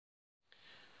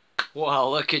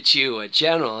Well, look at you, a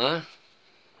general, huh?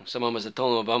 Someone must have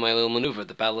told him about my little maneuver at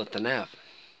the Battle of the Nav.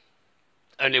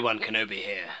 Only one Kenobi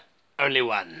here. Only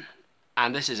one.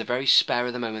 And this is a very spare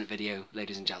of the moment video,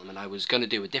 ladies and gentlemen. I was going to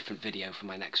do a different video for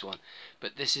my next one,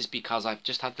 but this is because I've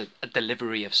just had a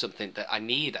delivery of something that I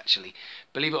need, actually.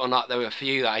 Believe it or not, there are a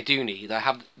few that I do need. I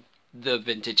have the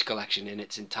vintage collection in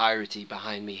its entirety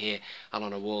behind me here and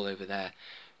on a wall over there,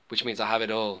 which means I have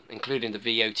it all, including the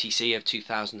VOTC of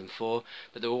 2004,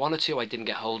 but there were one or two I didn't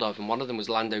get hold of, and one of them was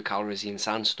Lando Calrissian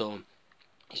Sandstorm.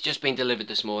 It's just been delivered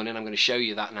this morning. I'm going to show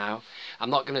you that now. I'm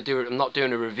not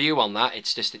doing a review on that.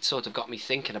 It's just, it sort of got me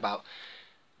thinking about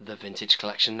the vintage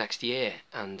collection next year,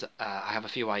 and I have a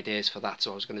few ideas for that,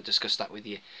 so I was going to discuss that with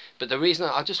you. But the reason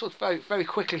I just want very, very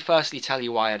quickly firstly tell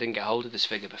you why I didn't get hold of this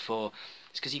figure before.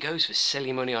 It's because he goes for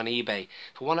silly money on eBay.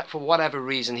 For whatever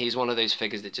reason, he's one of those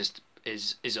figures that just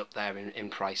is up there in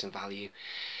price and value.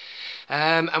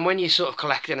 And when you sort of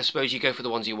collecting, I suppose you go for the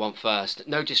ones you want first.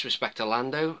 No disrespect to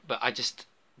Lando, but I just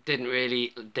didn't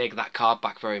really dig that card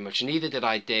back very much. Neither did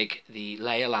I dig the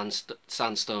Leia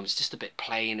Sandstorm. It's just a bit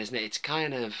plain, isn't it? It's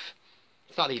kind of,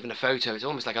 it's not even a photo. It's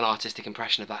almost like an artistic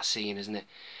impression of that scene, isn't it?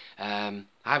 I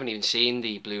haven't even seen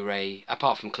the Blu-ray,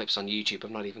 apart from clips on YouTube.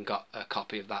 I've not even got a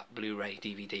copy of that Blu-ray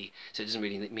DVD, so it doesn't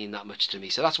really mean that much to me.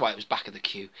 So that's why it was back of the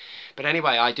queue. But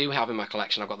anyway, I do have in my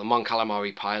collection, I've got the Mon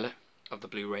Calamari pilot of the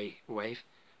Blu-ray wave.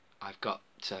 I've got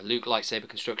Luke lightsaber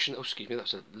construction. Oh, excuse me,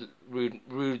 that's a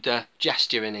rude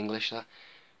gesture in English. That.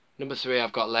 Number 3,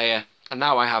 I've got Leia, and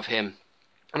now I have him.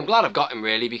 And I'm glad I've got him,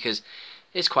 really, because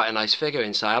it's quite a nice figure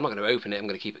inside. I'm not going to open it. I'm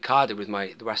going to keep it carded with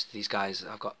the rest of these guys that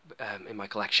I've got in my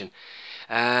collection.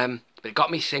 But it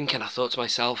got me thinking. I thought to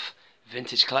myself,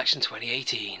 Vintage Collection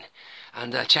 2018,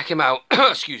 and check him out.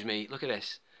 Excuse me. Look at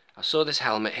this. I saw this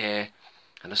helmet here,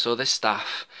 and I saw this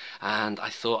staff, and I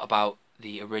thought about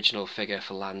the original figure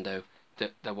for Lando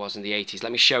that there was in the 80s.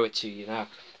 Let me show it to you now.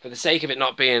 For the sake of it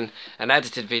not being an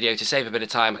edited video, to save a bit of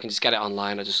time, I can just get it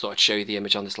online. I just thought I'd show you the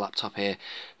image on this laptop here.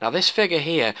 Now this figure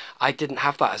here, I didn't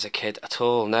have that as a kid at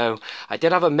all, no. I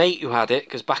did have a mate who had it,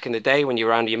 because back in the day when you're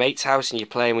around your mate's house and you're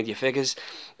playing with your figures,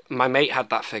 my mate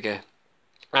had that figure.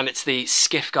 And it's the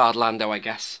Skiff Guard Lando, I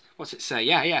guess. What's it say?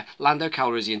 Yeah, Lando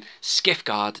Calrissian Skiff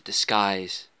Guard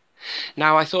Disguise.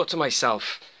 Now I thought to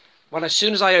myself, well, as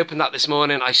soon as I opened that this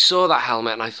morning, I saw that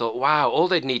helmet and I thought, wow, all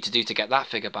they'd need to do to get that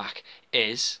figure back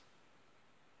is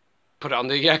put it on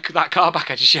that car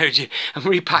back I just showed you and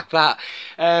repack that.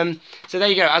 So there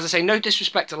you go. As I say, no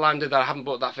disrespect to Lando that I haven't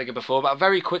bought that figure before, but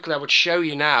very quickly I would show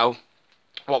you now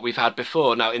what we've had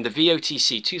before. Now, in the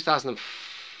VOTC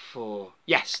 2004,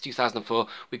 yes, 2004,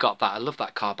 we got that. I love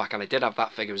that car back, and I did have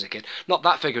that figure as a kid. Not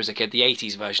that figure as a kid, the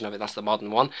 80s version of it. That's the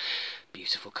modern one.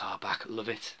 Beautiful car back. Love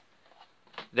it.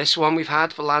 This one we've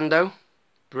had for Lando,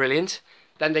 brilliant.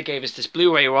 Then they gave us this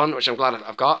Blu-ray one, which I'm glad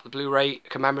I've got, the Blu-ray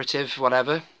commemorative,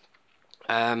 whatever.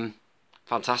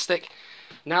 Fantastic.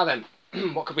 Now then,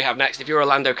 what could we have next? If you're a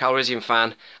Lando Calrissian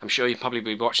fan, I'm sure you'd probably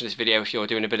be watching this video if you're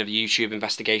doing a bit of YouTube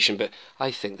investigation, but I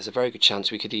think there's a very good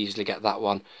chance we could easily get that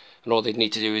one. And all they'd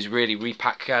need to do is really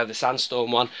repack the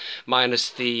Sandstorm one, minus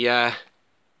the,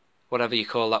 whatever you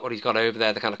call that, what he's got over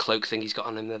there, the kind of cloak thing he's got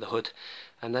on him there, the hood.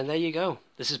 And then there you go.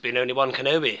 This has been Only One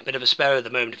Kenobi. A bit of a spare of the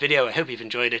moment video. I hope you've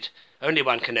enjoyed it. Only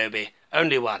One Kenobi.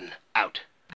 Only one. Out.